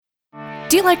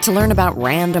Do you like to learn about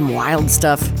random wild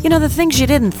stuff? You know, the things you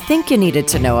didn't think you needed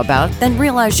to know about, then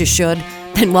realize you should?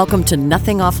 Then welcome to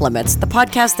Nothing Off Limits, the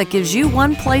podcast that gives you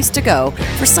one place to go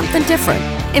for something different.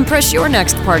 Impress your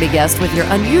next party guest with your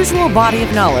unusual body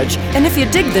of knowledge. And if you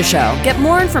dig the show, get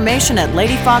more information at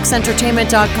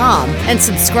ladyfoxentertainment.com and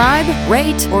subscribe,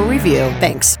 rate, or review.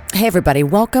 Thanks. Hey everybody,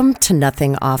 welcome to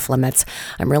Nothing Off Limits.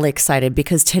 I'm really excited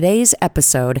because today's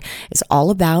episode is all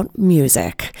about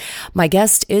music. My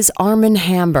guest is Armen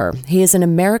Hambar. He is an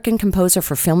American composer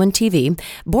for film and TV,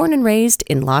 born and raised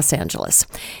in Los Angeles.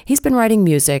 He's been writing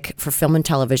music for film and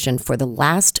television for the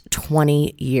last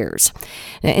 20 years.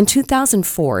 Now, in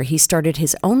 2004, he started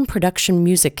his own production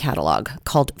music catalog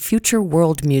called Future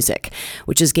World Music,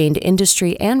 which has gained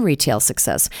industry and retail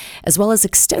success, as well as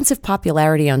extensive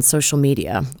popularity on social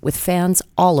media with fans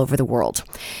all over the world.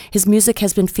 His music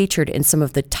has been featured in some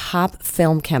of the top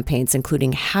film campaigns,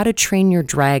 including How to Train Your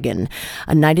Dragon,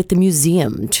 A Night at the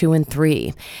Museum 2 and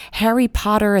 3, Harry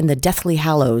Potter and the Deathly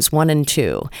Hallows 1 and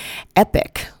 2,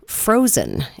 Epic,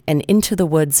 Frozen, and Into the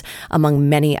Woods, among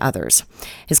many others.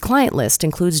 His client list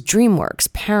includes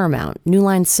DreamWorks, Paramount, New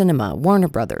Line Cinema, Warner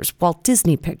Brothers, Walt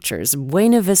Disney Pictures,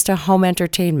 Buena Vista Home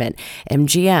Entertainment,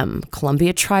 MGM,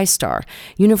 Columbia TriStar,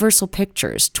 Universal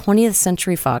Pictures, 20th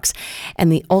Century Fox, and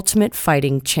the Ultimate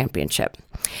Fighting Championship.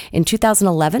 In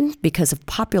 2011, because of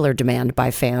popular demand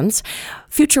by fans,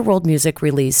 Future World Music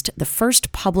released the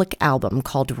first public album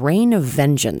called Reign of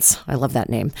Vengeance, I love that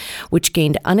name, which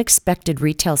gained unexpected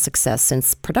retail success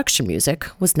since production music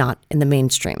was not in the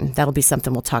mainstream. That'll be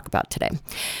something we'll talk about today.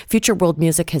 Future World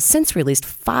Music has since released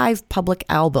 5 public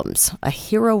albums: A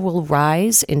Hero Will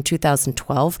Rise in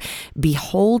 2012,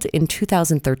 Behold in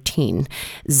 2013,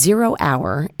 0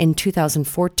 Hour in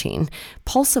 2014,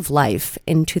 Pulse of Life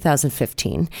in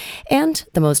 2015, and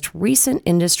the most recent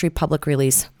industry public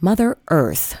release, Mother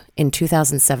Earth, in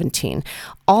 2017,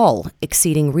 all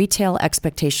exceeding retail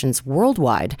expectations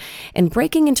worldwide and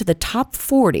breaking into the top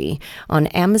 40 on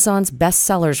Amazon's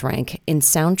bestsellers rank in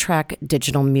soundtrack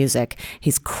digital music.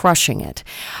 He's crushing it.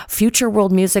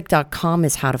 FutureWorldMusic.com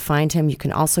is how to find him. You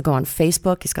can also go on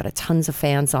Facebook. He's got tons of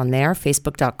fans on there,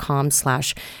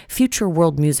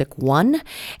 facebook.com/FutureWorldMusic1.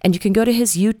 And you can go to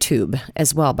his YouTube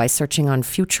as well by searching on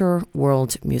Future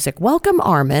World Music. Welcome,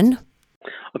 Armen.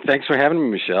 Well, thanks for having me,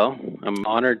 Michelle. I'm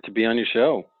honored to be on your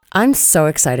show. I'm so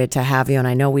excited to have you, and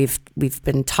I know we've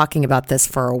been talking about this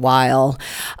for a while.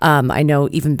 I know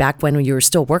even back when you were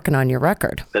still working on your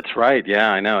record. That's right.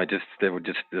 Yeah, I know. There were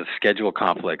just the schedule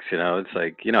conflicts. You know, it's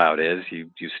like, you know how it is. You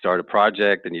start a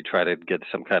project and you try to get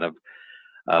some kind of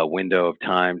window of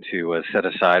time to set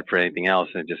aside for anything else,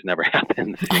 and it just never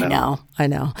happens. I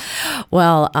know.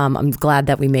 Well, I'm glad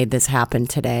that we made this happen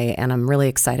today, and I'm really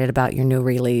excited about your new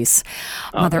release,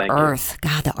 Mother Earth.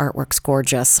 God, the artwork's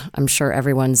gorgeous. I'm sure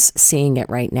everyone's seeing it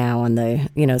right now on the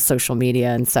social media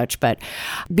and such. But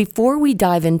before we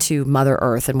dive into Mother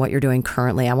Earth and what you're doing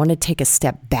currently, I want to take a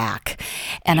step back,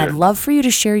 and Sure. I'd love for you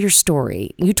to share your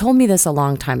story. You told me this a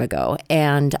long time ago,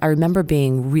 and I remember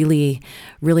being really,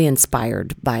 really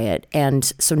inspired by it. And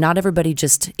so not everybody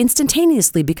just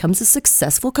instantaneously becomes a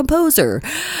successful composer.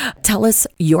 Tell us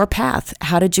your path.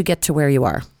 How did you get to where you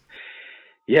are?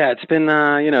 Yeah, it's been,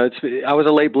 I was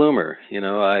a late bloomer.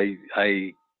 I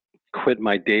quit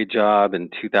my day job in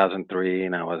 2003,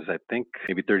 and I was, I think,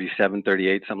 maybe 37,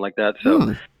 38, something like that.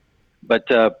 So,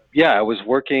 But I was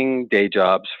working day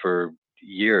jobs for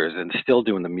years and still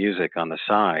doing the music on the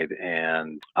side.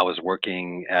 And I was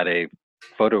working at a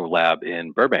photo lab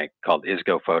in Burbank called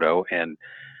Isgo Photo, and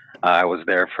I was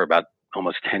there for about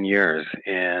almost 10 years.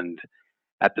 And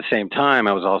at the same time,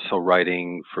 I was also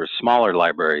writing for smaller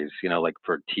libraries, like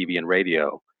for TV and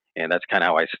radio. And that's kind of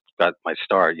how I got my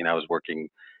start. I was working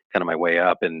kind of my way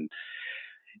up. And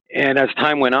as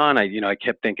time went on, I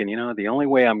kept thinking, the only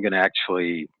way I'm going to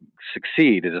actually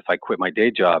succeed is if I quit my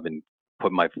day job and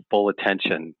put my full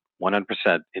attention 100%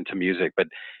 into music. But,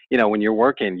 when you're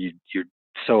working, you're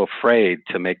so afraid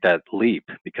to make that leap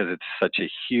because it's such a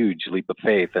huge leap of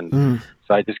faith. And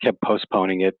so I just kept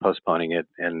postponing it.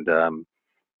 And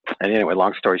anyway,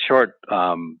 long story short,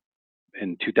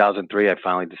 in 2003, I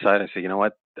finally decided, I said, you know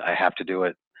what, I have to do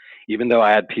it. Even though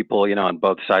I had people, on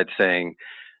both sides saying,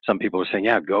 some people were saying,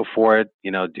 yeah, go for it,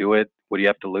 do it. What do you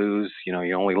have to lose? You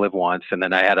only live once. And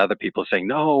then I had other people saying,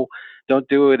 no, don't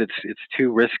do it. It's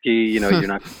too risky. You're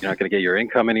not going to get your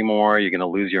income anymore. You're going to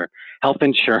lose your health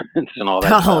insurance and all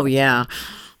that. Oh, stuff. yeah.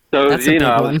 So, That's a big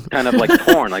I one. was kind of like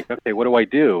torn, like, okay, what do I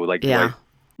do? Like, Yeah. do I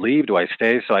leave? Do I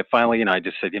stay? So I finally, I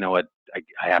just said, you know what,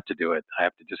 I have to do it. I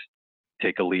have to just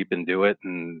take a leap and do it.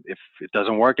 And if it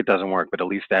doesn't work, it doesn't work. But at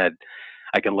least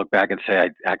I can look back and say I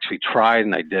actually tried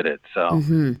and I did it. So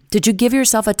Did you give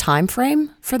yourself a time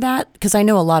frame for that? Because I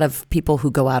know a lot of people who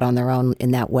go out on their own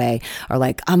in that way are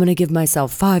like, I'm going to give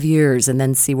myself 5 years and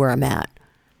then see where I'm at.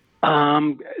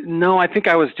 no, I think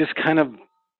I was kind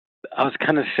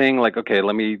of saying like, okay,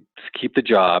 let me keep the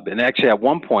job. And actually, at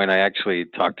one point, I actually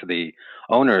talked to the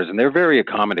owners, and they're very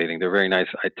accommodating. They're very nice.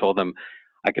 I told them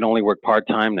I can only work part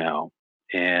time now,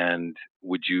 and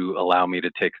would you allow me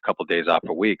to take a couple of days off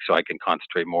a week so I can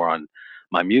concentrate more on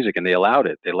my music? And they allowed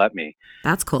it. They let me.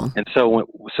 That's cool. And so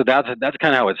that's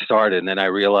kind of how it started. And then I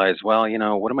realized, well,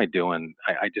 what am I doing?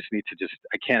 I just need to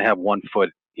I can't have one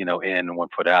foot, in and one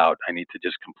foot out. I need to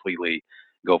just completely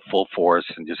go full force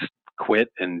and just quit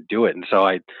and do it. And so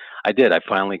I did. I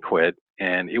finally quit,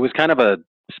 and it was kind of a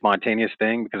spontaneous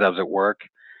thing because I was at work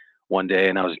one day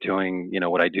and I was doing,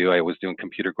 what I do. I was doing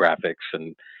computer graphics,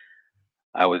 and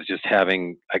I was just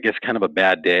having, I guess, kind of a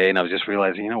bad day. And I was just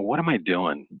realizing, what am I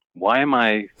doing? Why am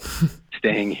I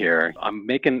staying here? I'm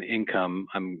making income.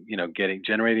 I'm,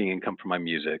 generating income from my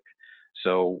music.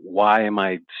 So why am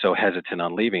I so hesitant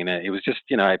on leaving? And it was just,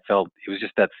 I felt it was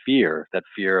just that fear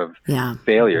of Yeah.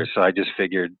 failure. So I just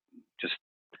figured, just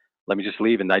let me just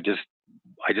leave. And I just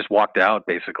walked out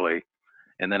basically.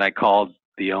 And then I called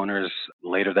the owners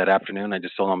later that afternoon. I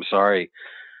just told them I'm sorry.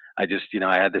 I just,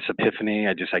 I had this epiphany.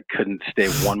 I couldn't stay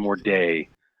one more day,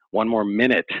 one more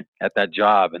minute at that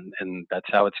job. And that's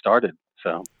how it started.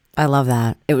 So I love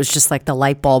that. It was just like the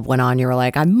light bulb went on. You were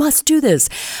like, I must do this.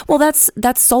 Well, that's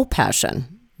soul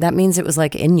passion. That means it was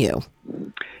like in you.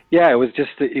 yeah, it was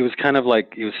kind of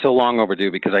like, it was so long overdue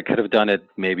because I could have done it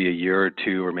maybe a year or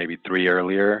two or maybe three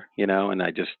earlier, and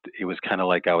it was kind of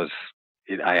like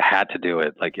I had to do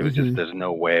it. Like it was just, there's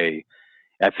no way.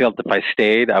 I felt if I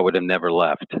stayed, I would have never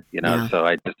left, Yeah. so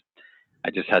I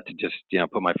just had to just,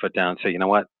 put my foot down and say, you know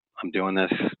what, I'm doing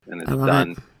this and I it's love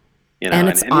done, it. And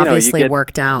it's obviously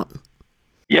worked out.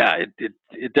 yeah,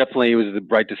 it definitely was the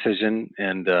right decision.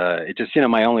 And, it just,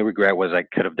 my only regret was I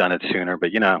could have done it sooner,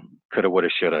 but, coulda, woulda,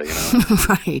 shoulda,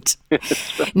 Right.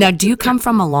 Now, do you come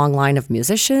from a long line of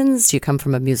musicians? Do you come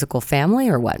from a musical family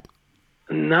or what?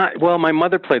 Not well. My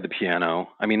mother played the piano.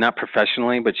 I mean, not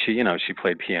professionally, but she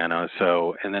played piano.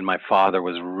 So, and then my father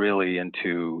was really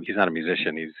into. He's not a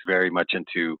musician. He's very much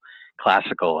into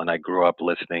classical, and I grew up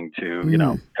listening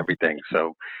to everything.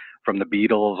 So, from the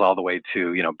Beatles all the way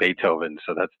to Beethoven.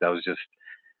 So that was just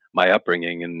my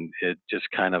upbringing, and it just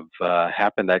kind of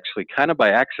happened actually kind of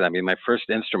by accident. I mean, my first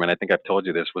instrument, I think I've told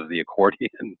you this, was the accordion.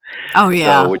 Oh, So,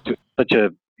 yeah. which was such a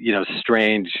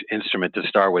strange instrument to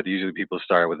start with. Usually, people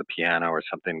start with a piano or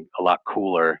something a lot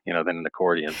cooler, than an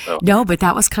accordion. So, No, but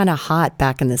that was kind of hot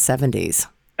back in the 70s.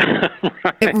 It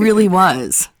right. really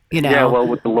was, Yeah, well,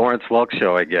 with the Lawrence Welk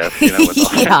show, I guess, with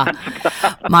all Yeah.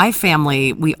 that. My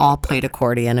family, we all played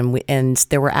accordion, and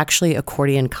there were actually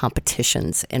accordion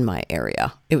competitions in my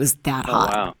area. It was that Oh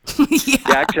hot. wow. Yeah. Yeah,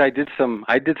 actually, I did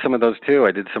some of those too.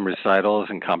 I did some recitals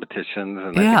and competitions, and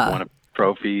I think Yeah. won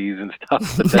trophies and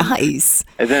stuff. But then, Nice.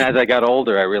 and then as I got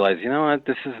older, I realized, you know what,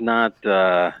 this is not,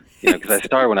 because I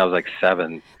started when I was like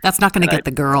 7, That's not going to and get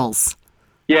the girls.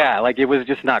 yeah, like it was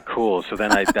just not cool. So then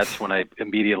that's when I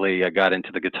immediately got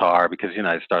into the guitar because,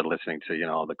 I started listening to,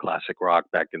 all the classic rock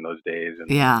back in those days. And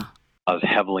Yeah. I was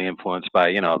heavily influenced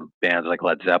by, bands like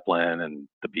Led Zeppelin and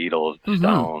the Beatles, the Mm-hmm.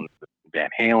 Stones, Van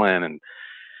Halen. And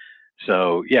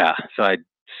so, yeah, so I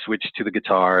switched to the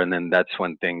guitar, and then that's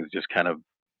when things just kind of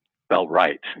felt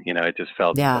right. It just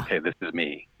felt, Yeah. okay, this is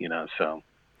me, so.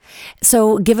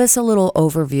 So, give us a little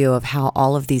overview of how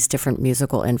all of these different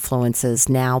musical influences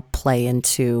now play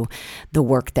into the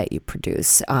work that you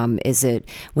produce. Is it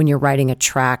when you're writing a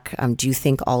track, do you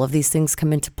think all of these things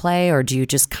come into play, or do you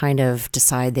just kind of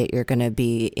decide that you're going to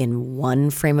be in one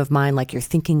frame of mind, like you're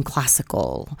thinking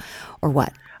classical, or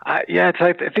what? Yeah,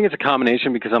 I think it's a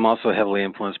combination because I'm also heavily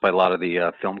influenced by a lot of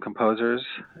the film composers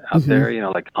out there,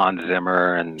 like Hans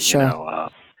Zimmer, and Sure.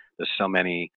 there's so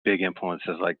many big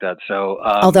influences like that. So,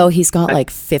 Although he's got like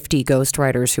 50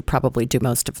 ghostwriters who probably do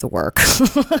most of the work.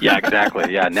 yeah,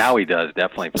 exactly. Yeah, now he does,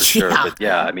 definitely, for sure. Yeah. But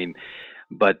yeah, I mean,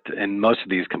 and most of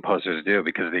these composers do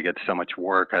because they get so much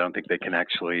work. I don't think they can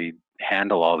actually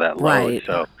handle all that load. Right.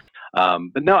 So,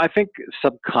 but no, I think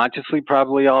subconsciously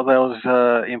probably all those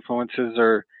influences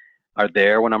are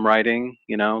there when I'm writing.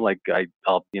 Like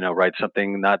I'll write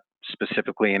something, not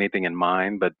specifically anything in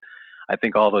mind, but I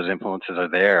think all those influences are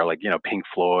there. Like Pink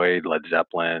Floyd, Led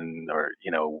Zeppelin, or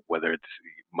whether it's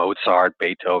Mozart,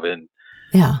 Beethoven,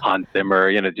 Yeah. Hans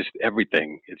Zimmer, just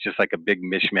everything. It's just like a big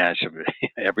mishmash of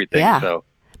everything. Yeah. So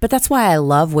But that's why I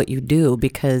love what you do,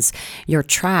 because your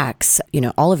tracks,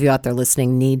 all of you out there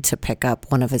listening need to pick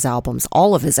up one of his albums,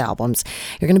 all of his albums.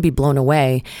 You're going to be blown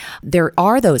away. There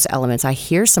are those elements. I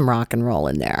hear some rock and roll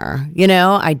in there.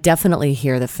 I definitely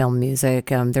hear the film music.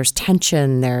 There's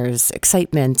tension, there's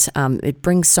excitement. It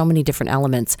brings so many different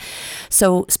elements.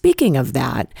 So speaking of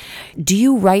that, do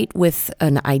you write with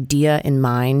an idea in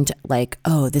mind, like,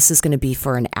 oh, this is going to be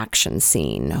for an action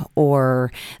scene,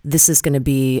 or this is going to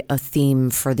be a theme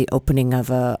for the opening of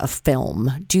a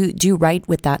film? Do you write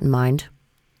with that in mind?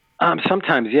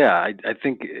 Sometimes, yeah. I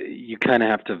think you kind of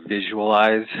have to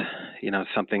visualize,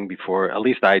 something before, at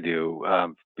least I do,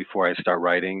 before I start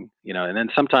writing, and then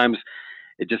sometimes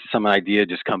some idea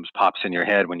just pops in your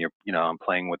head when I'm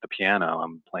playing with the piano,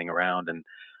 I'm playing around and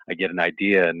I get an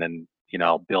idea, and then,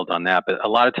 I'll build on that. But a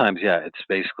lot of times, yeah, it's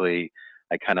basically,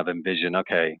 I kind of envision,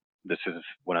 okay, this is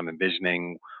what I'm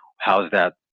envisioning. How's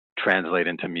that translate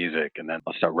into music? And then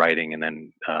I'll start writing, and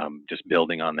then just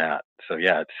building on that. So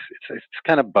yeah, it's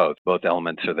kind of both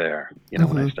elements are there,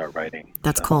 when I start writing.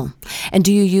 That's cool. And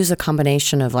do you use a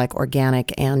combination of like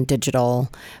organic and digital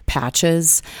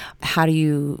patches? How do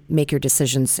you make your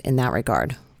decisions in that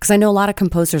regard? Because I know a lot of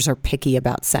composers are picky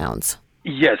about sounds.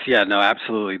 Yes, yeah, no,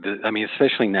 absolutely.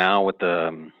 Especially now with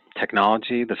the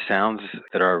technology, the sounds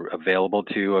that are available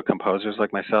to composers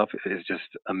like myself is just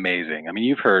amazing. I mean,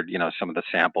 you've heard, some of the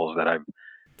samples that I've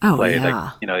played.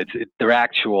 Yeah. Like, they're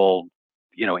actual,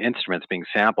 instruments being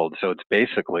sampled. So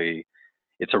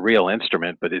it's a real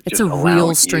instrument, but it's just a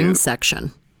real string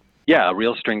section. Yeah,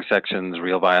 real string sections,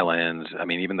 real violins. I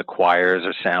mean, even the choirs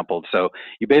are sampled. So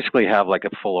you basically have like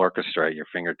a full orchestra at your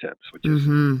fingertips, which is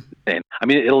insane. I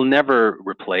mean, it'll never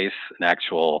replace an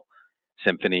actual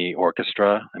symphony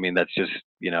orchestra. I mean, that's just,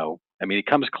 it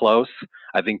comes close,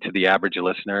 I think, to the average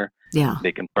listener. Yeah.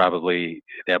 They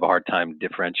have a hard time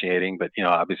differentiating. But,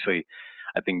 obviously,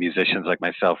 I think musicians like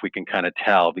myself, we can kind of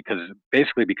tell because of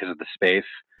the space.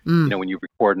 When you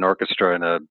record an orchestra in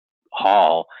a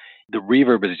hall, the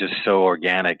reverb is just so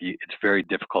organic. It's very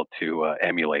difficult to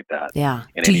emulate that. Yeah.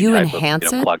 Do you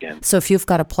enhance it? Plugin. So if you've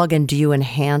got a plugin, do you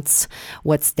enhance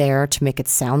what's there to make it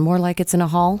sound more like it's in a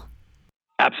hall?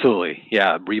 Absolutely.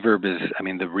 Yeah. The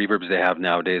reverbs they have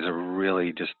nowadays are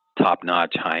really just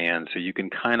top-notch, high-end. So you can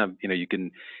kind of, you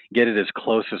can get it as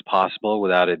close as possible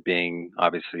without it being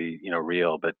obviously,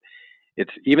 real. But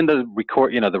it's even the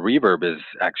reverb is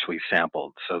actually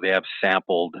sampled. So they have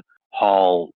sampled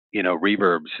hall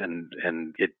reverbs,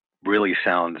 and it really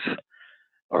sounds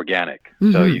organic.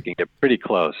 So you can get pretty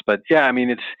close. But yeah, I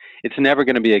mean, it's never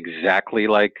going to be exactly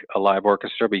like a live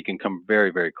orchestra, but you can come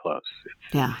very, very close.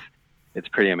 It's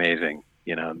pretty amazing,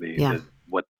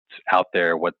 what's out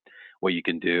there, what you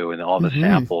can do, and all the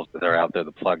samples that are out there,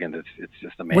 the plugins. It's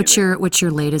just amazing. What's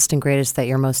your latest and greatest that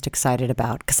you're most excited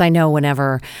about? Because I know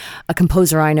whenever a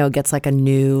composer I know gets like a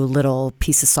new little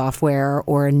piece of software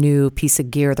or a new piece of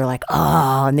gear, they're like,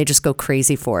 oh, and they just go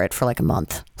crazy for it for like a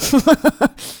month.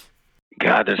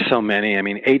 God, there's so many. I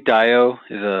mean, 8Dio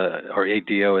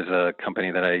is a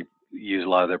company that I use a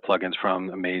lot of their plugins from.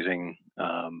 Amazing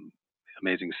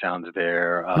sounds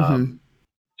there.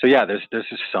 So yeah, there's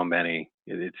just so many.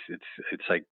 It's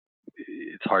like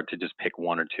it's hard to just pick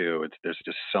one or two. There's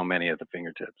just so many at the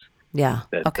fingertips. Yeah.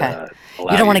 That, okay.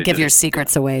 You don't want to give your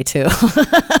secrets away too.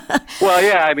 Well,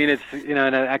 yeah. I mean, it's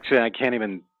and actually, I can't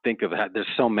even think of there's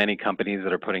so many companies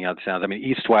that are putting out sounds. I mean,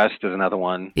 East West is another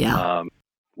one. Yeah.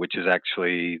 Which is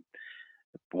actually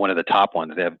one of the top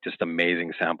ones. They have just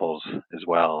amazing samples as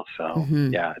well. So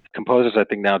yeah, composers I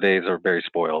think nowadays are very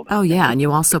spoiled. Oh yeah, and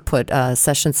you also put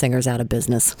session singers out of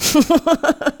business.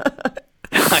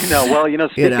 I know. Well,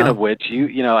 speaking of which,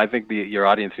 I think your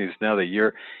audience needs to know that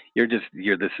you're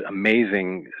this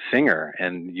amazing singer,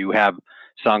 and you have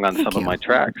sung on some of my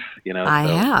tracks. I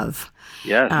have.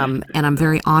 Yes. And I'm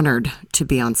very honored to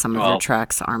be on some of your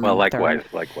tracks, Armen. Well, likewise.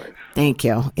 Thank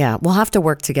you. Yeah, we'll have to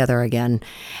work together again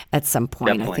at some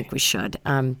point. Definitely. I think we should.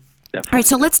 Definitely. All right,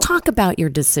 so let's talk about your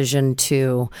decision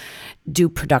to do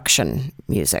production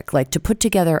music, like to put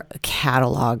together a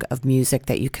catalog of music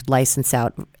that you could license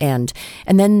out, and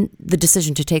then the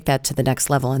decision to take that to the next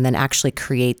level and then actually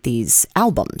create these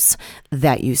albums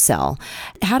that you sell.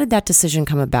 How did that decision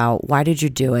come about? Why did you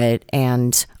do it?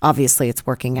 And obviously it's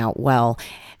working out well.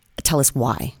 Tell us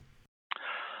why.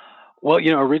 Well,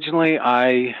 originally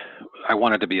I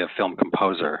wanted to be a film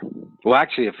composer. Well,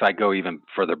 actually, if I go even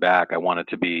further back, I wanted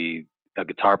to be a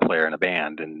guitar player in a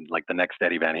band and like the next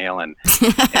Eddie Van Halen.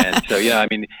 And so, yeah, I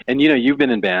mean, and you've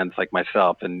been in bands like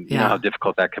myself, and you know how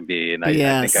difficult that can be. And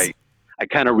I think I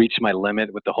kind of reached my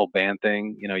limit with the whole band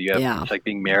thing. You have it's like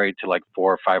being married to like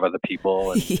 4 or 5 other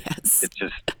people. And yes. It's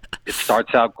just it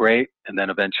starts out great, and then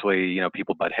eventually,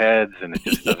 people butt heads, and it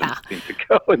just doesn't Yeah. seem to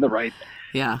go in the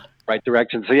Yeah. right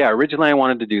direction. So yeah, originally I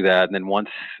wanted to do that, and then once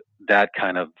that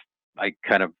I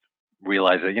kind of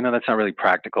realized that that's not really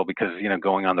practical because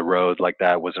going on the road like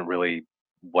that wasn't really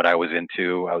what I was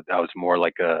into. I was more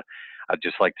like I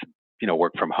just like to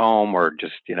work from home or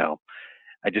just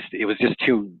it was just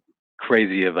too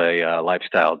crazy of a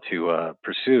lifestyle to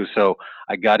pursue. So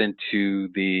I got into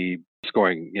the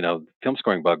scoring, film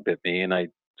scoring bug bit me, and I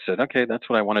said, okay, that's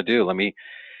what I want to do. Let me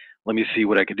see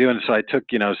what I could do. And so I took,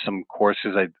 some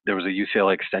courses. There was a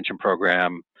UCLA extension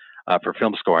program for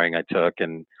film scoring I took,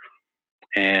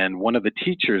 and one of the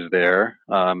teachers there,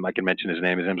 I can mention his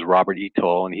name. His name is Robert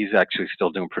Etol, and he's actually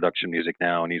still doing production music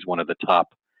now, and he's one of the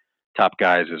top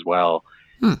guys as well.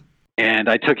 Hmm. And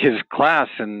I took his class,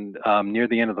 and near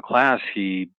the end of the class,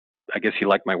 I guess he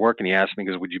liked my work, and he asked me,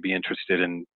 "Would you be interested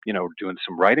in, doing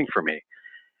some writing for me?"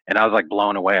 And I was like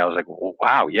blown away. I was like, well,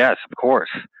 "Wow, yes, of course."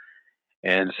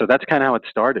 And so that's kind of how it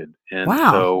started. And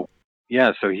Wow. so,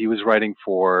 yeah, so he was writing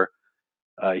for.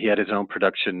 He had his own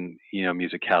production,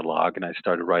 music catalog, and I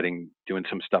started doing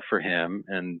some stuff for him.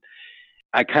 And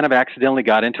I kind of accidentally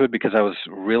got into it because I was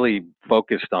really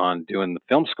focused on doing the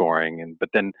film scoring, but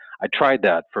then I tried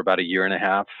that for about a year and a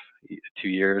half, 2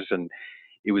 years, and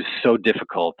it was so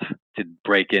difficult to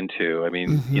break into. I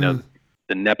mean, Mm-hmm.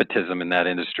 the nepotism in that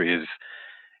industry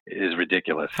is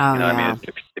ridiculous. Oh, I mean,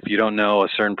 yeah. if you don't know a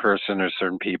certain person or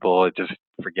certain people, just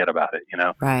forget about it.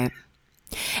 Right.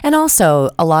 And also,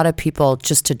 a lot of people,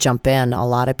 just to jump in, a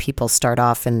lot of people start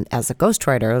off as a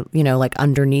ghostwriter, like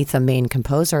underneath a main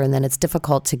composer, and then it's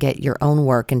difficult to get your own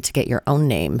work and to get your own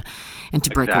name and to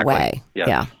break Exactly. away. Yes.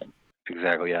 Yeah.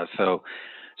 Exactly. Yeah. So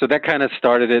that kind of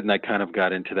started it, and I kind of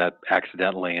got into that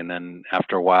accidentally. And then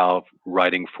after a while,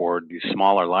 writing for these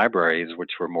smaller libraries,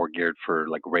 which were more geared for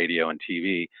like radio and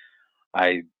TV,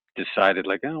 I decided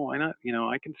like, oh, why not?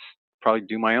 I can probably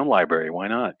do my own library. Why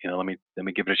not? Let me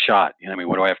give it a shot. I mean,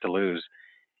 what do I have to lose?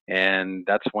 And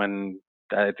that's when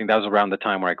I think that was around the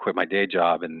time where I quit my day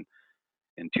job and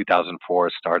in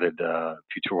 2004 started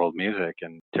Future World Music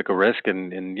and took a risk.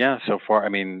 And yeah, so far, I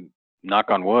mean, knock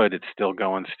on wood, it's still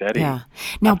going steady. Yeah.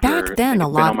 Now, back After I then, think a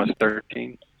it's been lot, almost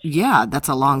 13, yeah, that's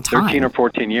a long 13 or time.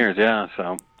 14 years. Yeah,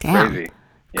 so Damn. crazy.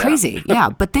 Yeah, Crazy, yeah.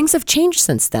 But things have changed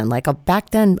since then. Like back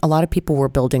then, a lot of people were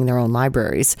building their own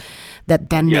libraries that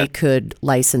then they yes, could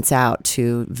license out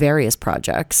to various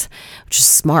projects, which is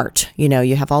smart.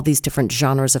 You have all these different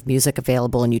genres of music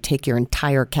available, and you take your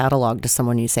entire catalog to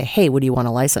someone and you say, hey, what do you want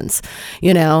to license?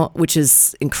 Which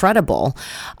is incredible.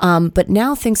 But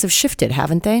now things have shifted,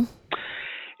 haven't they?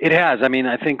 it has. I mean,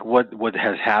 I think what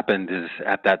has happened is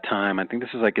at that time, I think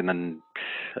this was like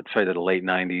I'd say the late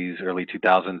 90s, early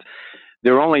 2000s.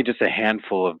 There were only just a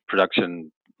handful of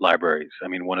production libraries. I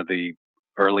mean, one of the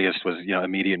earliest was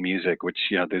Immediate Music, which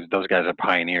those guys are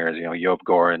pioneers. Yob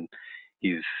Gorin,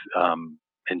 he's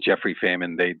and Jeffrey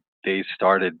Feynman. They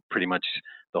started pretty much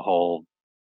the whole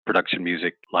production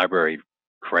music library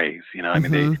craze. I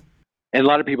mean, Mm-hmm. and a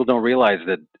lot of people don't realize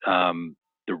that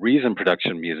the reason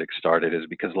production music started is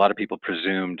because a lot of people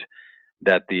presumed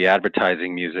that the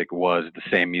advertising music was the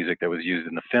same music that was used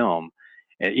in the film.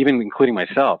 And even including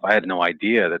myself, I had no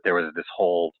idea that there was this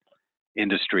whole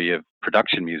industry of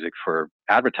production music for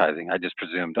advertising. I just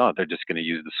presumed, oh, they're just going to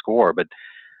use the score, but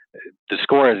the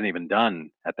score isn't even done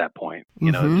at that point.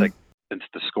 It's Mm-hmm. like since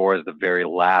the score is the very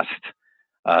last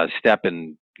step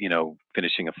in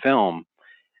finishing a film,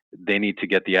 they need to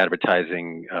get the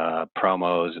advertising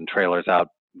promos and trailers out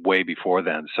way before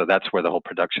then. So that's where the whole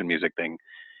production music thing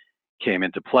came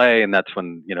into play, and that's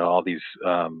when all these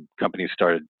companies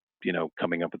started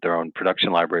coming up with their own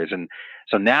production libraries. And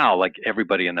so now like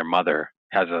everybody and their mother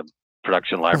has a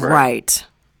production library. Right. So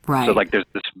Right. like there's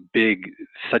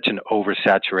such an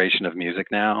oversaturation of music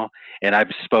now, and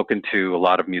I've spoken to a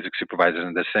lot of music supervisors,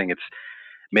 and they're saying it's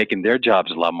making their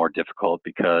jobs a lot more difficult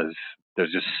because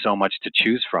there's just so much to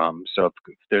choose from. So if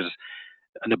there's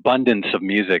an abundance of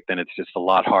music, then it's just a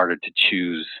lot harder to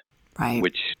choose Right.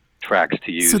 which tracks to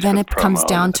So use then for the it comes promos,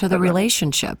 down et to the cetera.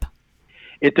 relationship.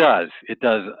 It does,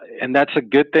 and that's a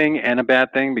good thing and a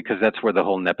bad thing because that's where the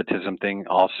whole nepotism thing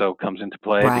also comes into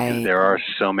play because Right. there are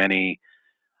so many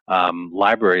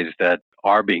libraries that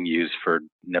are being used for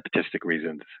nepotistic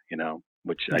reasons,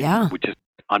 Yeah. which is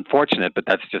unfortunate, but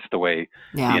that's just the way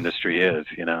the Yeah. industry is,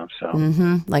 so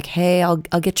Like, hey, I'll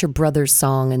get your brother's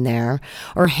song in there,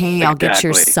 or hey, I'll get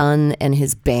your exactly. son and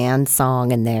his band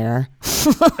song in there.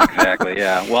 Exactly.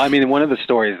 Yeah. Well, I mean, one of the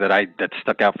stories that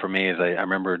stuck out for me is I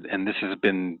remember, and it's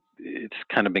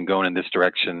kind of been going in this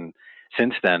direction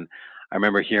since then. I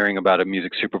remember hearing about a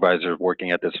music supervisor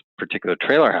working at this particular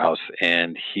trailer house,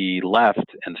 and he left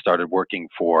and started working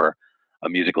for a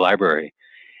music library.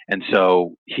 And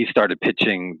so he started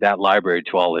pitching that library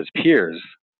to all his peers,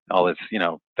 all his,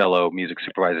 fellow music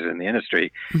supervisors in the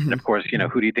industry. And of Mhm. course,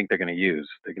 who do you think they're going to use?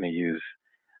 They're going to use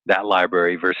that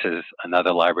library versus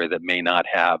another library that may not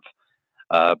have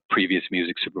a previous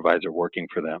music supervisor working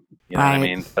for them. You know what I Right.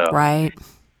 mean? So, Right.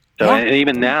 so, Yeah. and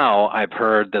even now, I've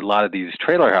heard that a lot of these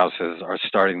trailer houses are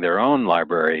starting their own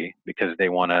library because they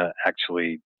want to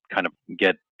actually kind of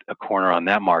get a corner on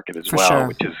that market as For well, sure.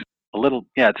 which is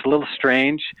it's a little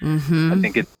strange. I Mhm.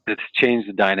 think it's changed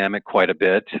the dynamic quite a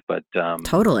bit, but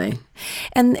Totally.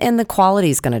 And the quality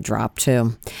is going to drop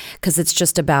too, because it's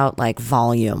just about like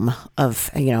volume of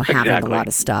having a exactly. lot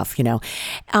of stuff.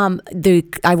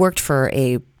 I worked for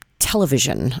a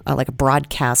television, like a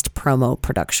broadcast promo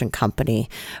production company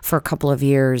for a couple of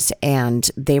years, and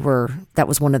that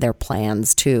was one of their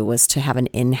plans too, was to have an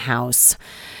in-house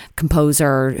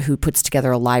composer who puts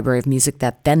together a library of music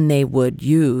that then they would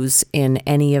use in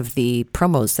any of the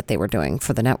promos that they were doing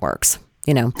for the networks.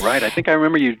 Right. I think I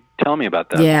remember you telling me about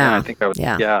that. Yeah, I Yeah, think I was.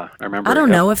 yeah. Yeah, I I remember. don't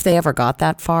Yep. know if they ever got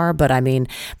that far, but I mean,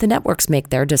 the networks make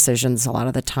their decisions a lot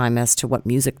of the time as to what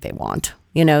music they want.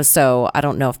 So I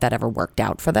don't know if that ever worked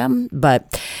out for them,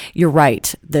 but you're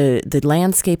right. The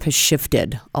landscape has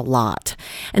shifted a lot.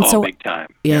 And Oh, so big time.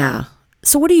 Yeah. yeah.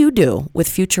 So what do you do with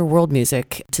future world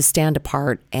music to stand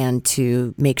apart and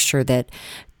to make sure that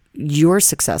you're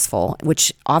successful,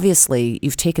 which obviously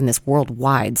you've taken this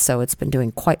worldwide, so it's been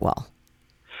doing quite well.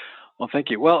 Well, thank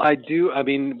you. Well, I do. I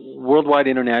mean, worldwide,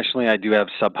 internationally, I do have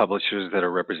sub publishers that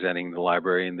are representing the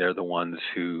library, and they're the ones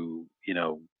who,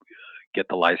 get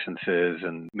the licenses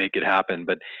and make it happen.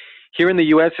 But here in the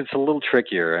U.S., it's a little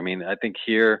trickier. I mean, I think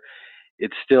here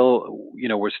it's still,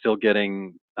 we're still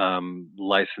getting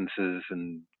licenses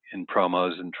and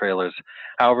promos and trailers.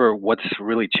 However, what's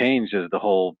really changed is the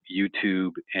whole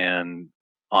YouTube and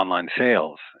online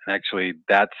sales. And actually,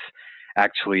 that's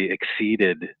actually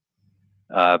exceeded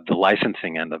the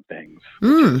licensing end of things,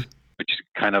 Mm, which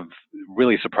kind of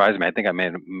really surprised me. I think I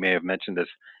may have mentioned this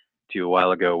to you a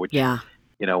while ago, which yeah.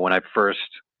 when I first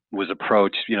was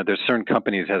approached, there's certain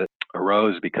companies that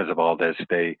arose because of all this.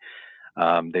 They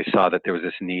saw that there was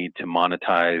this need to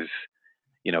monetize,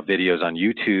 videos on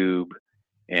YouTube,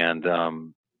 and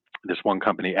this one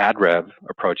company, AdRev,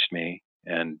 approached me,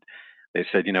 and they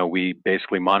said, we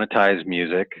basically monetize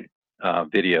music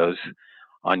videos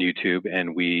on YouTube,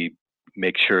 and we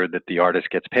make sure that the artist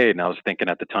gets paid. And I was thinking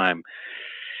at the time,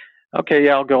 okay,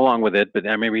 yeah, I'll go along with it. But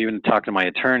I remember even talking to my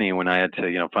attorney when I had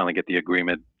to, finally get the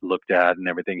agreement looked at and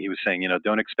everything. He was saying,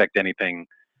 don't expect anything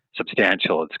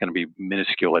substantial. It's going to be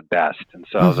minuscule at best. And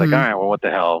so I was like, all Mm-hmm. right, well, what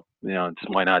the hell?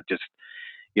 Why not just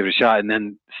give it a shot? And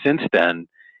then since then,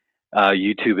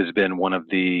 YouTube has been one of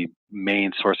the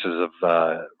main sources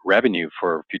of revenue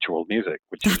for Future World Music,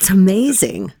 which is That's just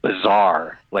amazing.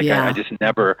 bizarre. Like I Yeah. just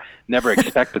never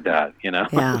expected that,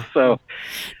 Yeah. So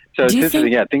Do it's you interesting.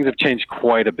 think Yeah, things have changed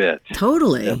quite a bit.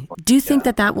 totally? Definitely. Do you think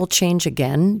Yeah. that will change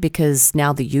again because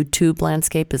now the YouTube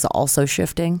landscape is also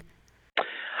shifting?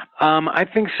 I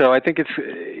think so. I think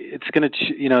it's gonna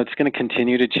it's gonna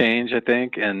continue to change. I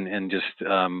think, and just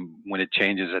when it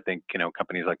changes, I think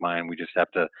companies like mine, we just have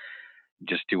to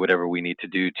just do whatever we need to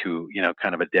do to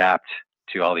kind of adapt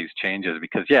to all these changes,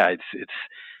 because yeah, it's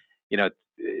you know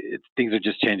things are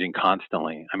just changing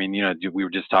constantly. I mean, we were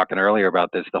just talking earlier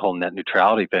about this, the whole net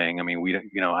neutrality thing. I mean, we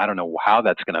don't- I don't know how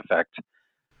that's going to affect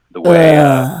the way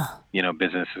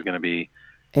business is going to be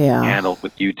Yeah. handled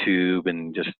with YouTube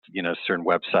and just certain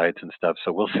websites and stuff.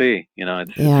 So we'll see.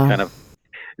 It's Yeah. kind of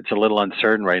it's a little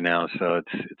uncertain right now, so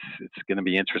it's going to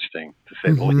be interesting to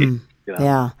say the least. Mm-hmm.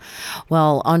 Yeah.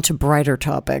 Well, on to brighter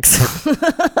topics.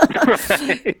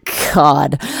 Right.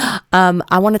 God.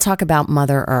 I want to talk about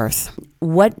Mother Earth.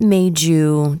 What made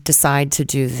you decide to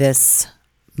do this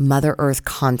Mother Earth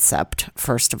concept,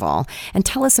 first of all? And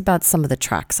tell us about some of the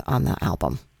tracks on the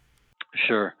album.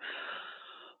 Sure.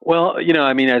 Well,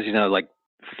 I mean, as you know, like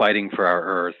fighting for our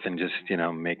Earth and just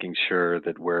making sure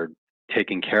that we're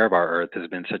taking care of our Earth has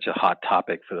been such a hot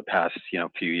topic for the past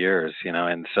few years.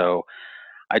 And so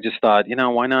I just thought,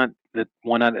 why not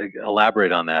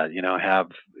elaborate on that? Have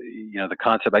the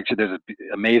concept. Actually, there's an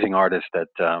amazing artist that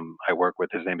I work with.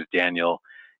 His name is Daniel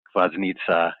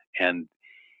Kvasnitsa, and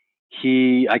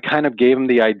I kind of gave him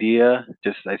the idea.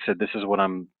 Just I said, this is what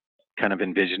I'm kind of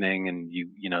envisioning, and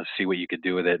see what you could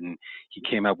do with it. And he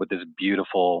came up with this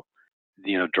beautiful,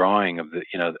 drawing of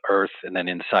the Earth, and then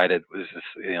inside it was this,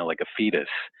 like a fetus.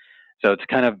 So it's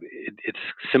kind of it's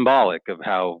symbolic of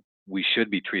how we should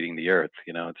be treating the Earth.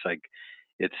 It's like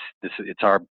it's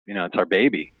our, it's our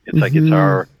baby. It's like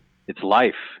Mm-hmm. it's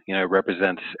life. It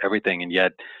represents everything, and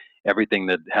yet everything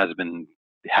that has been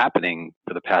happening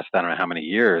for the past, I don't know how many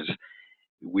years,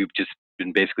 we've just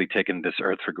been basically taking this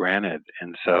earth for granted.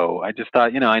 And so I just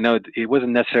thought, I know it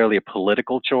wasn't necessarily a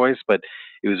political choice, but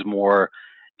it was more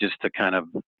just to kind of,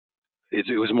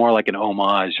 it was more like an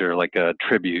homage or like a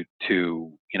tribute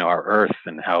to, our earth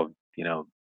and how,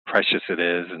 precious it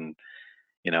is, and,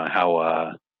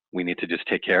 how we need to just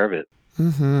take care of it.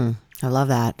 Mm-hmm. I love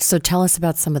that. So tell us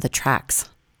about some of the tracks.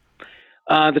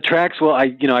 The tracks, well,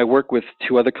 I work with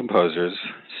two other composers,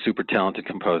 super talented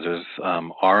composers,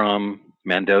 Aram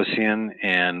Mandosian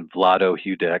and Vlado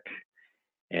Hudek,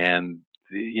 and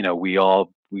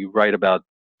we write about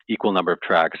equal number of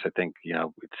tracks. I think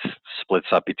it splits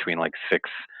up between like six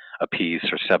a piece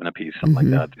or seven a piece, something like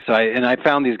Mm-hmm. that. So I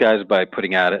found these guys by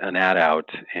putting an ad out,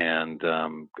 and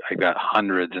I got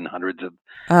hundreds and hundreds of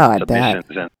Oh, I bet.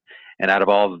 submissions, and out of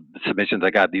all the submissions I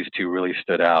got, these two really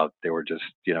stood out. They were just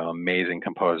amazing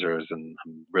composers, and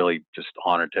I'm really just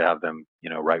honored to have them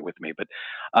write with me. But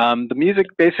the music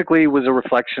basically was a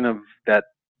reflection of that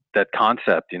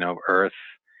concept, Earth,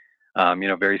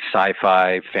 very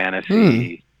sci-fi, Hmm.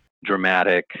 fantasy,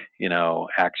 dramatic,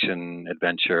 action,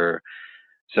 adventure.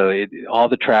 So all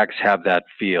the tracks have that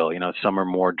feel. Some are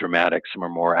more dramatic, some are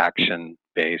more action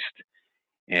based,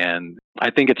 and I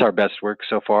think it's our best work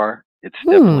so far.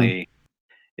 Hmm.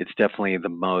 It's definitely the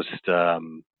most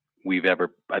we've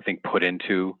ever, I think, put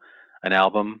into an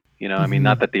album. I mean, Mm-hmm.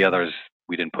 not that the others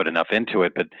we didn't put enough into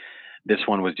it, but this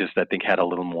one was just, I think, had a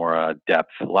little more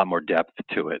depth, a lot more depth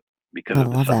to it because I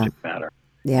of the love that. subject matter.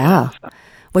 Yeah. Yeah. So,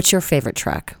 What's your favorite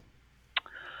track?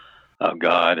 oh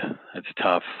God, it's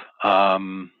tough.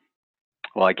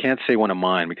 Well, I can't say one of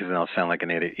mine because then I'll sound like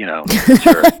an idiot,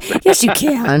 jerk. Yes, you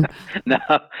can. no,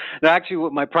 no. Actually,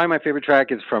 probably my favorite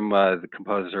track is from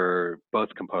both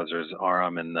composers,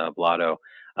 Aram and Blotto.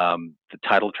 The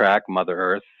title track, Mother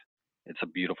Earth. It's a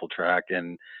beautiful track,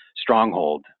 and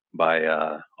Stronghold by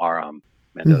Aram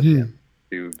Mandosian. Mm-hmm.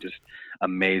 Two just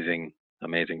amazing,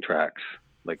 amazing tracks.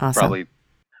 Like Awesome. probably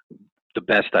the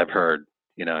best I've heard,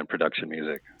 in production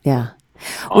music. Yeah.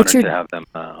 So What's honored your to have them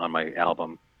on my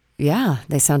album. Yeah,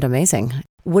 they sound amazing.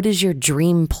 What is your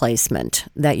dream placement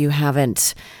that you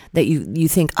haven't that you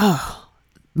think, "Oh,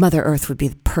 Mother Earth would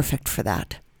be perfect for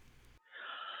that."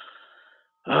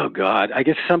 Oh God, I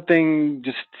guess something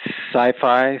just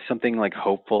sci-fi, something like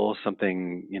hopeful,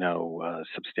 something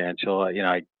substantial.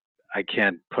 I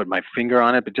can't put my finger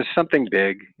on it, but just something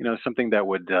big. Something that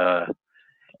would.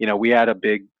 We had a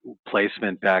big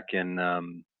placement back in I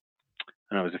don't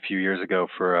know, it was a few years ago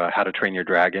for How to Train Your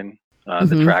Dragon. The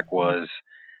Mhm. track was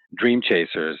Dream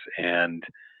Chasers, and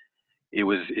it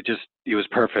was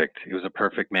perfect. It was a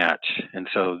perfect match, and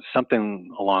so something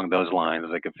along those lines,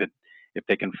 like if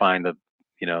they can find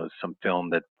some film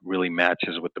that really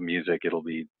matches with the music, it'll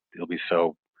be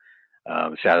so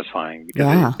satisfying, because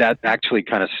Yeah. that actually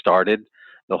kind of started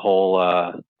the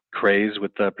whole craze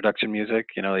with the production music.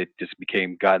 It just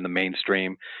got in the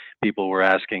mainstream. People were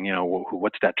asking,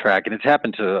 what's that track? And it's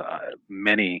happened to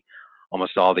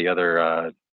almost all the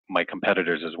other my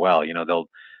competitors as well.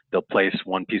 They'll place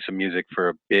one piece of music for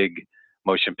a big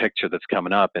motion picture that's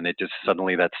coming up, and it just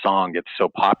suddenly that song gets so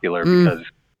popular Mm. because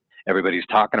everybody's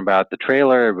talking about the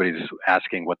trailer, everybody's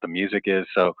asking what the music is.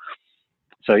 So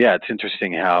yeah, it's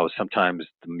interesting how sometimes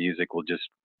the music will just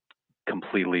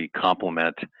completely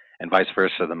complement, and vice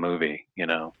versa, the movie,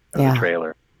 or the Yeah.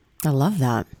 trailer. I love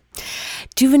that.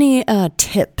 Do you have any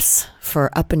tips for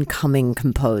up and coming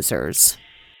composers?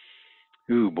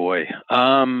 Ooh boy.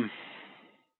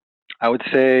 I would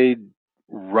say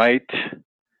write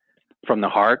from the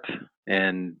heart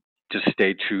and just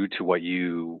stay true to what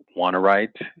you want to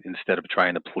write instead of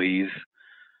trying to please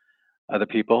other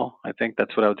people. I think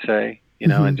that's what I would say,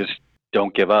 and Mhm. just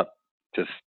don't give up.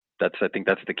 Just I think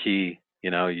that's the key.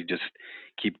 You just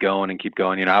keep going and keep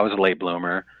going. I was a late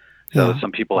bloomer. So Yeah.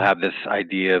 some people have this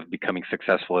idea of becoming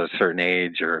successful at a certain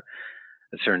age or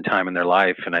a certain time in their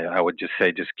life. And I would just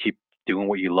say, just keep doing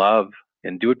what you love,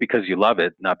 and do it because you love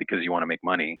it, not because you want to make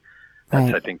money.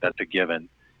 Right. I think that's a given.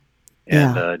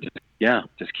 And Yeah.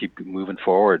 just keep moving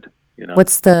forward.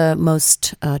 What's the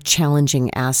most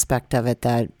challenging aspect of it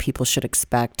that people should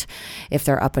expect if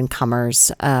they're up and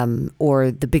comers, or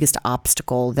the biggest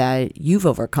obstacle that you've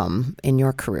overcome in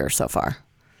your career so far?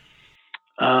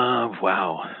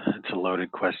 Wow, it's a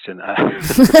loaded question.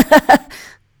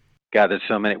 God, there's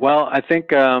so many. Well, I think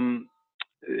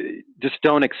just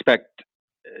don't expect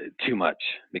too much,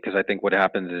 because I think what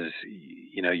happens is,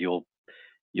 you'll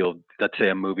let's say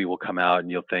a movie will come out and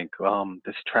you'll think,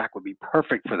 this track would be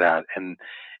perfect for that. And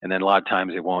then a lot of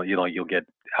times it won't, you'll get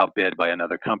outbid by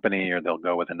another company, or they'll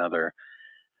go with another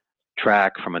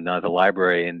track from another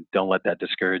library, and don't let that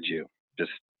discourage you.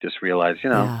 Just, just realize,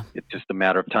 Yeah. it's just a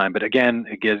matter of time. But again,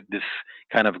 this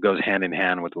kind of goes hand in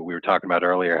hand with what we were talking about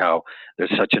earlier, how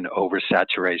there's such an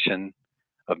oversaturation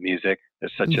of music.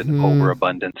 There's such an Hmm.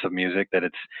 overabundance of music that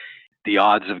the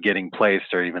odds of getting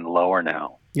placed are even lower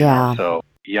now, Yeah. So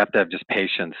you have to have just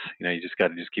patience. You just got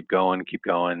to just keep going, keep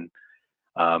going.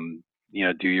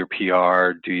 Do your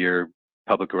PR, do your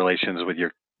public relations with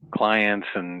your clients,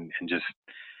 and just,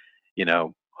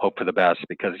 hope for the best,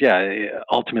 because yeah,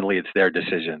 ultimately it's their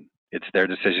decision. It's their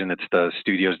decision. It's the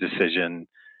studio's decision.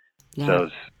 Yeah. So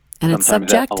And it's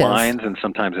sometimes that subjective. aligns and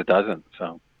sometimes it doesn't.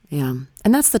 So Yeah.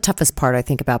 And that's the toughest part, I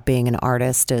think, about being an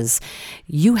artist is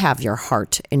you have your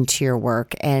heart into your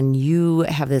work and you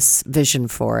have this vision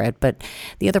for it, but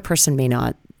the other person may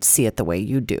not see it the way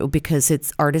you do because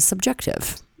art is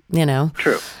subjective, you know?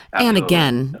 true. And Absolutely.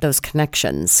 again, those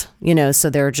connections, so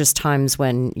there are just times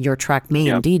when your track may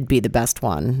Yep. indeed be the best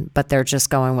one, but they're just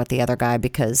going with the other guy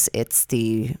because it's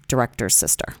the director's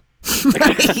sister.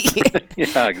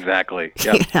 Yeah, exactly.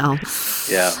 you Yep. know?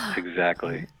 Yeah,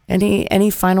 exactly. Any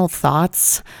final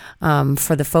thoughts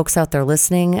for the folks out there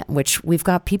listening? Which we've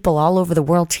got people all over the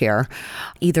world here,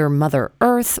 either Mother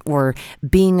Earth or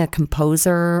being a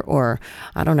composer, or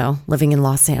I don't know, living in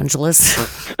Los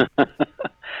Angeles.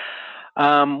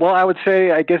 Well, I would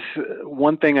say, I guess,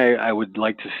 one thing I would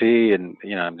like to see, and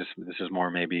this is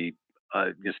more maybe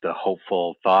just a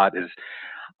hopeful thought, is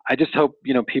I just hope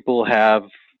people have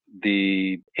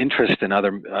the interest in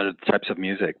other types of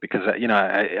music, because as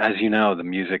the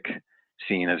music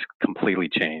scene has completely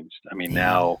changed. I mean, Yeah.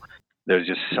 now there's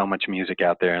just so much music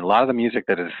out there, and a lot of the music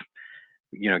that is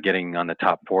getting on the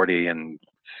top 40 and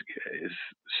is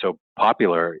so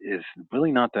popular is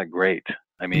really not that great.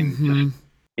 I mean, just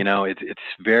Hmm. it's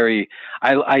very.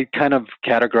 I kind of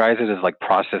categorize it as like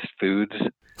processed foods,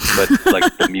 but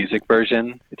like the music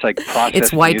version. It's like It's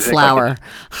processed white music. Like flour.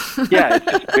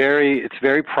 it's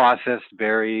very processed,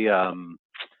 very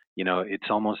it's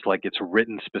almost like it's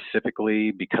written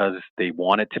specifically because they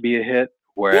want it to be a hit.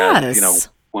 Whereas, Yes.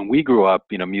 when we grew up,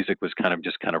 music was kind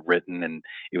of written, and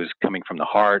it was coming from the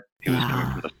heart, it was coming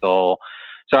Yeah. from the soul.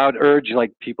 So I would urge,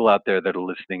 like, people out there that are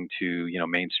listening to,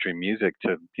 mainstream music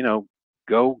to,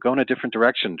 go in a different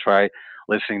direction. Try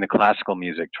listening to classical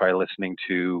music, try listening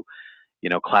to,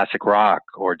 classic rock,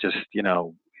 or just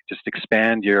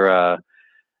expand your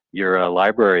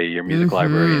library, your music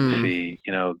library, and Hmm. see.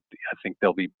 I think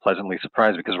they'll be pleasantly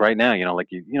surprised, because right now, like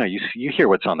you hear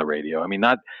what's on the radio. I mean,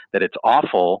 not that it's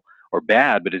awful or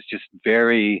bad, but it's just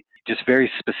very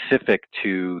specific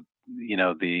to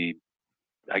the,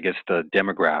 I guess, the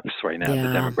demographics right now, the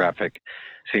Yeah. demographic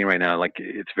scene right now. Like,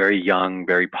 it's very young,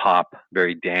 very pop,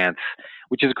 very dance,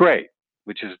 which is great.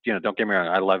 Which is, don't get me wrong,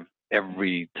 I love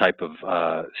every type of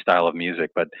style of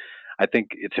music, but I think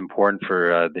it's important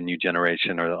for the new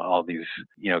generation, or all these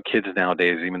kids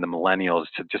nowadays, even the millennials,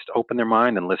 to just open their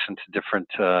mind and listen to different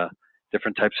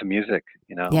types of music.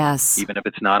 Yes. Even if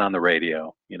it's not on the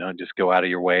radio, just go out of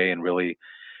your way and really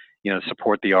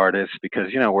support the artists, because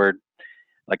we're,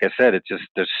 like I said, it's just,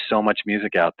 there's so much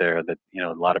music out there that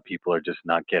a lot of people are just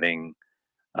not getting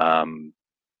um,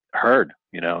 heard.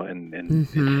 And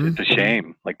it's Hmm. a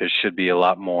shame. Like, there should be a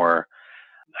lot more,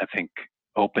 I think,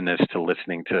 openness to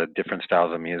listening to different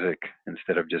styles of music,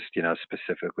 instead of just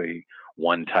specifically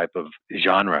one type of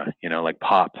genre. Like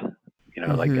pop.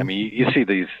 Like, I Hmm. mean, you see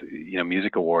these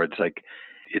music awards. Like,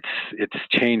 it's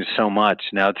changed so much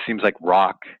now. It seems like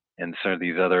rock and some of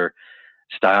these other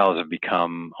styles have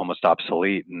become almost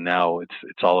obsolete, and now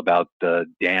it's all about the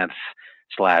dance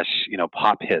slash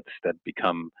pop hits that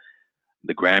become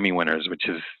the Grammy winners, which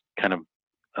is kind of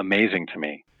amazing to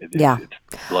me. Yeah. It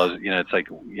blows. It's like,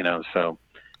 so.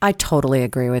 I totally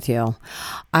agree with you.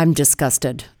 I'm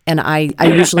disgusted. And I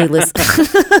usually listen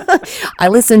I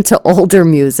listen to older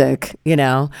music.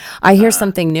 I hear uh,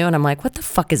 something new and I'm like, what the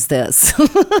fuck is this?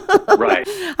 right.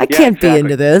 I Yeah, can't be exactly.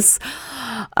 into this.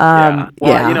 Yeah.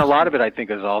 Well, Yeah. a lot of it, I think,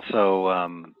 is also,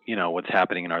 what's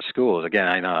happening in our schools. Again,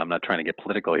 I know I'm not trying to get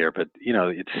political here, but,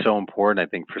 it's so important, I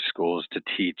think, for schools to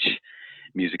teach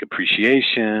music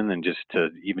appreciation, and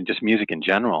just music in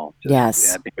general. I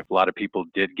Yes. think if a lot of people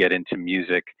did get into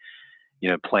music,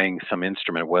 playing some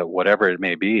instrument, whatever it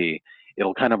may be,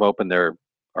 it'll kind of open their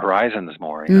horizons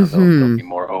more. They'll Mm-hmm. be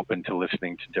more open to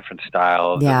listening to different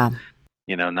styles, and,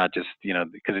 Yeah. not just,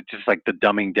 because it's just like the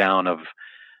dumbing down of,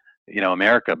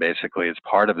 America, basically, is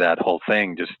part of that whole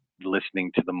thing. Just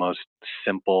listening to the most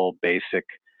simple, basic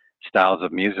styles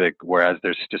of music, whereas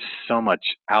there's just so much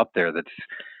out there that's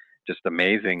just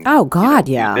amazing. Oh God,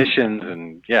 yeah. Musicians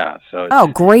and so Oh,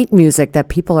 great music that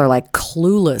people are like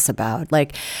clueless about.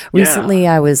 Like recently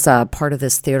I was part of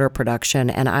this theater production,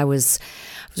 and I was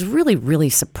really, really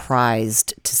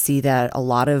surprised to see that a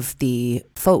lot of the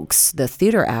folks, the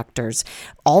theater actors,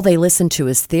 all they listen to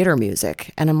is theater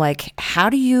music. And I'm like, how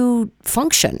do you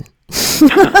function?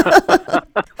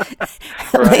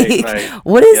 Right.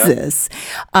 What is this?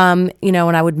 And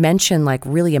I would mention like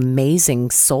really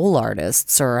amazing soul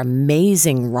artists or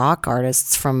amazing rock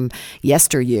artists from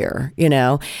yesteryear,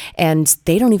 and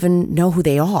they don't even know who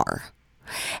they are.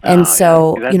 And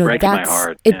so,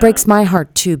 it breaks my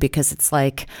heart too, because it's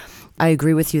like, I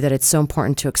agree with you that it's so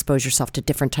important to expose yourself to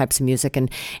different types of music, and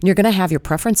you're going to have your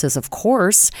preferences, of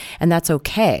course, and that's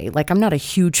okay. Like, I'm not a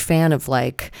huge fan of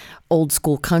like old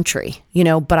school country,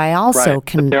 but I also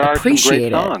can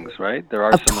appreciate there are some great songs, right? There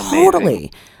are some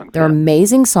totally. They're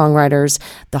amazing songwriters.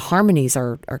 The harmonies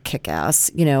are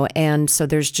kick-ass, and so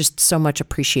there's just so much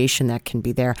appreciation that can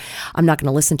be there. I'm not going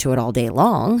to listen to it all day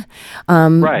long.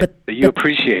 But you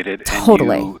appreciate it.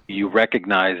 Totally. And you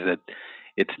recognize that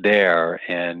it's there,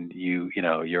 and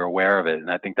you're aware of it,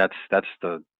 and I think that's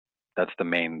the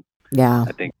main. Yeah.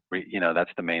 I think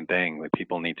that's the main thing. Like,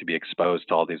 people need to be exposed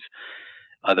to all these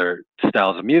other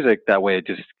styles of music. That way, it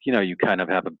just you kind of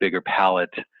have a bigger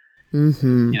palette.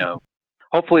 Mm-hmm.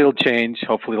 Hopefully it'll change.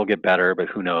 Hopefully it'll get better. But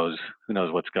who knows? Who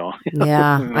knows what's going?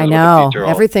 Yeah, I know.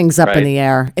 Everything's up in the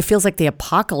air. It feels like the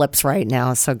apocalypse right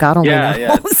now. So God only knows.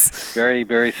 Yeah. Very,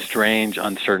 very strange,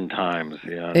 uncertain times.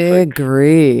 Yeah.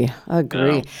 Agree.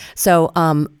 So,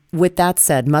 with that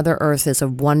said, Mother Earth is a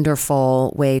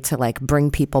wonderful way to like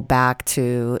bring people back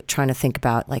to trying to think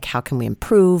about like, how can we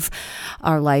improve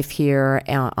our life here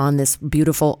on this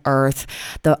beautiful earth.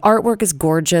 The artwork is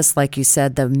gorgeous. Like you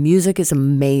said, the music is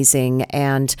amazing.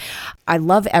 And I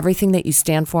love everything that you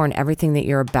stand for and everything that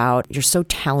you're about. You're so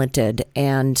talented,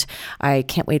 and I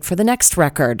can't wait for the next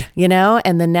record,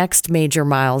 and the next major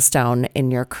milestone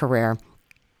in your career.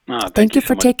 Thank you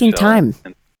for taking time.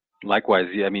 Likewise,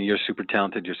 you're super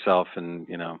talented yourself, and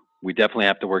we definitely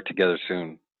have to work together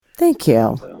soon. Thank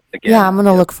you. So, again, I'm going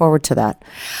to look forward to that.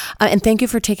 And thank you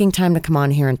for taking time to come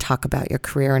on here and talk about your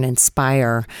career and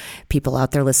inspire people out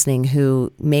there listening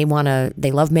who may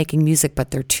they love making music,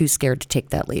 but they're too scared to take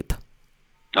that leap.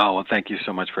 Oh, well, thank you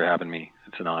so much for having me.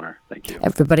 It's an honor. Thank you.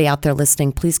 Everybody out there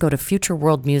listening, please go to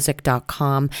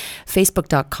futureworldmusic.com,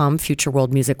 facebook.com,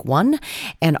 futureworldmusic1,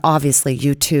 and obviously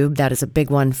YouTube. That is a big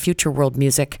one, Future World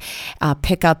Music.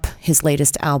 Pick up his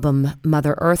latest album,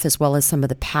 Mother Earth, as well as some of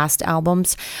the past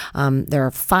albums. There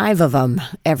are 5 of them,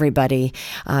 everybody.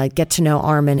 Get to know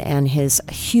Armen and his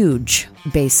huge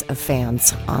base of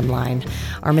fans online.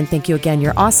 Armen, thank you again.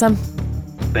 You're awesome.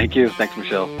 Thank you. Thanks,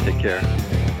 Michelle. Take care.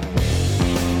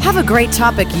 Have a great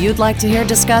topic you'd like to hear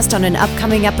discussed on an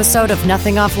upcoming episode of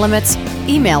Nothing Off Limits?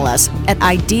 Email us at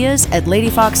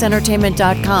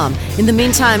ideas@ladyfoxentertainment.com. In the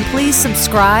meantime, please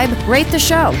subscribe, rate the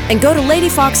show, and go to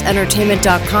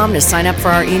ladyfoxentertainment.com to sign up for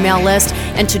our email list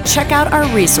and to check out our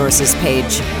resources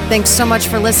page. Thanks so much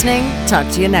for listening. Talk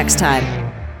to you next time.